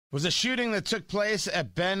Was a shooting that took place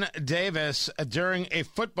at Ben Davis during a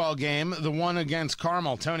football game, the one against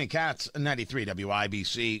Carmel. Tony Katz, 93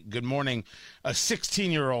 WIBC. Good morning. A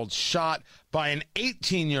 16-year-old shot by an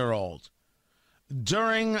 18-year-old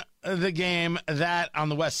during the game that on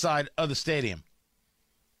the west side of the stadium.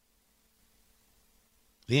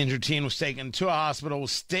 The injured teen was taken to a hospital,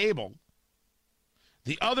 was stable.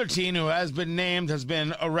 The other teen, who has been named, has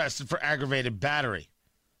been arrested for aggravated battery.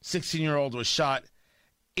 16-year-old was shot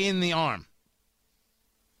in the arm.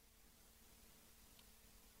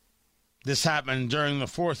 This happened during the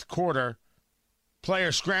fourth quarter.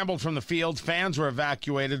 Players scrambled from the field. Fans were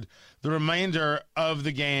evacuated. The remainder of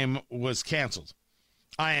the game was canceled.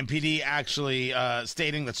 IMPD actually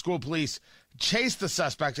stating that school police chased the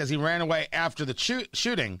suspect as he ran away after the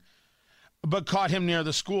shooting, but caught him near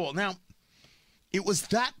the school. Now, it was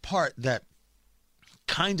that part that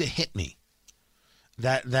kind of hit me,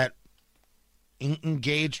 that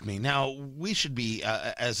engaged me. Now, we should be,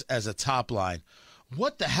 as a top line,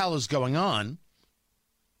 what the hell is going on?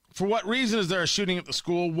 For what reason is there a shooting at the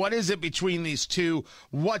school? What is it between these two?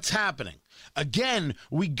 What's happening? Again,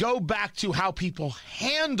 we go back to how people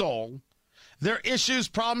handle their issues,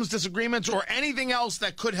 problems, disagreements, or anything else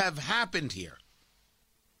that could have happened here.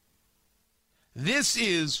 This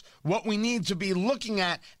is what we need to be looking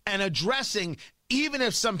at and addressing, even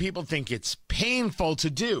if some people think it's painful to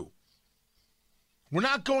do. We're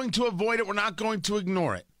not going to avoid it. We're not going to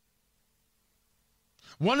ignore it.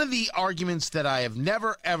 One of the arguments that I have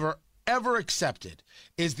never, ever, ever accepted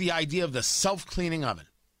is the idea of the self-cleaning oven.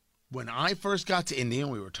 When I first got to India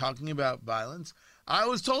and we were talking about violence, I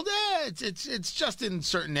was told, it's just in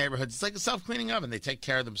certain neighborhoods. It's like a self-cleaning oven. They take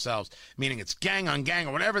care of themselves, meaning it's gang on gang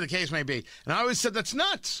or whatever the case may be. And I always said, that's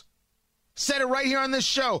nuts. Said it right here on this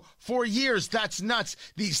show for years. That's nuts.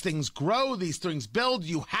 These things grow. These things build.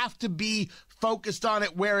 You have to be focused on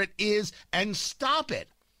it where it is and stop it,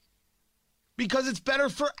 because it's better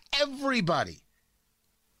for everybody.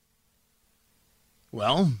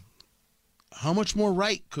 Well, how much more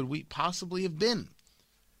right could we possibly have been?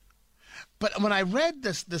 But when I read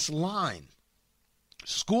this line,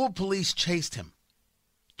 school police chased him,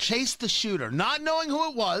 chased the shooter, not knowing who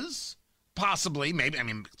it was, possibly, maybe,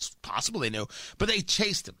 it's possible they knew, but they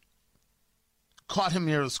chased him, caught him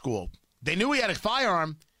near the school. They knew he had a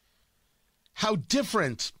firearm. How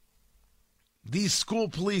different these school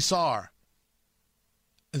police are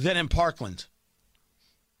than in Parkland,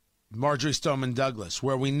 Marjorie Stoneman Douglas,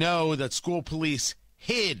 where we know that school police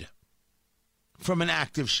hid from an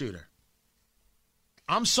active shooter.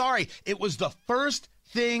 I'm sorry, it was the first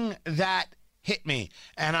thing that hit me,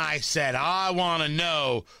 and I said, I want to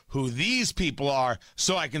know who these people are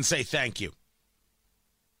so I can say thank you.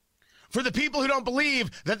 For the people who don't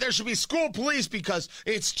believe that there should be school police because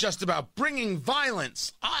it's just about bringing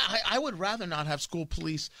violence, I would rather not have school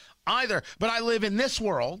police either. But I live in this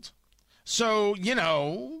world, so,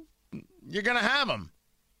 you're going to have them.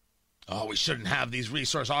 Oh, we shouldn't have these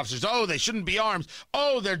resource officers. Oh, they shouldn't be armed.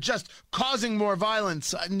 Oh, they're just causing more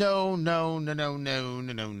violence. No.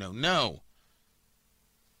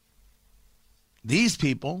 These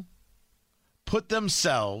people put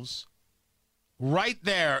themselves right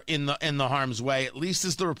there in the harm's way, at least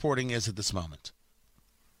as the reporting is at this moment.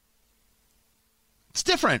 It's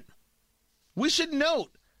different. We should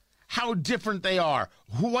note how different they are,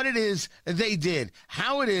 what it is they did,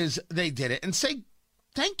 how it is they did it, and say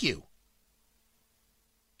thank you.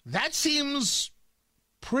 That seems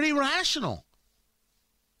pretty rational.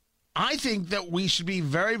 I think that we should be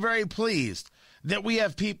very, very pleased that we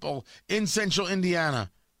have people in central Indiana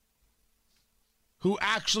who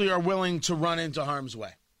actually are willing to run into harm's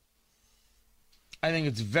way. I think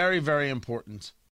it's very, very important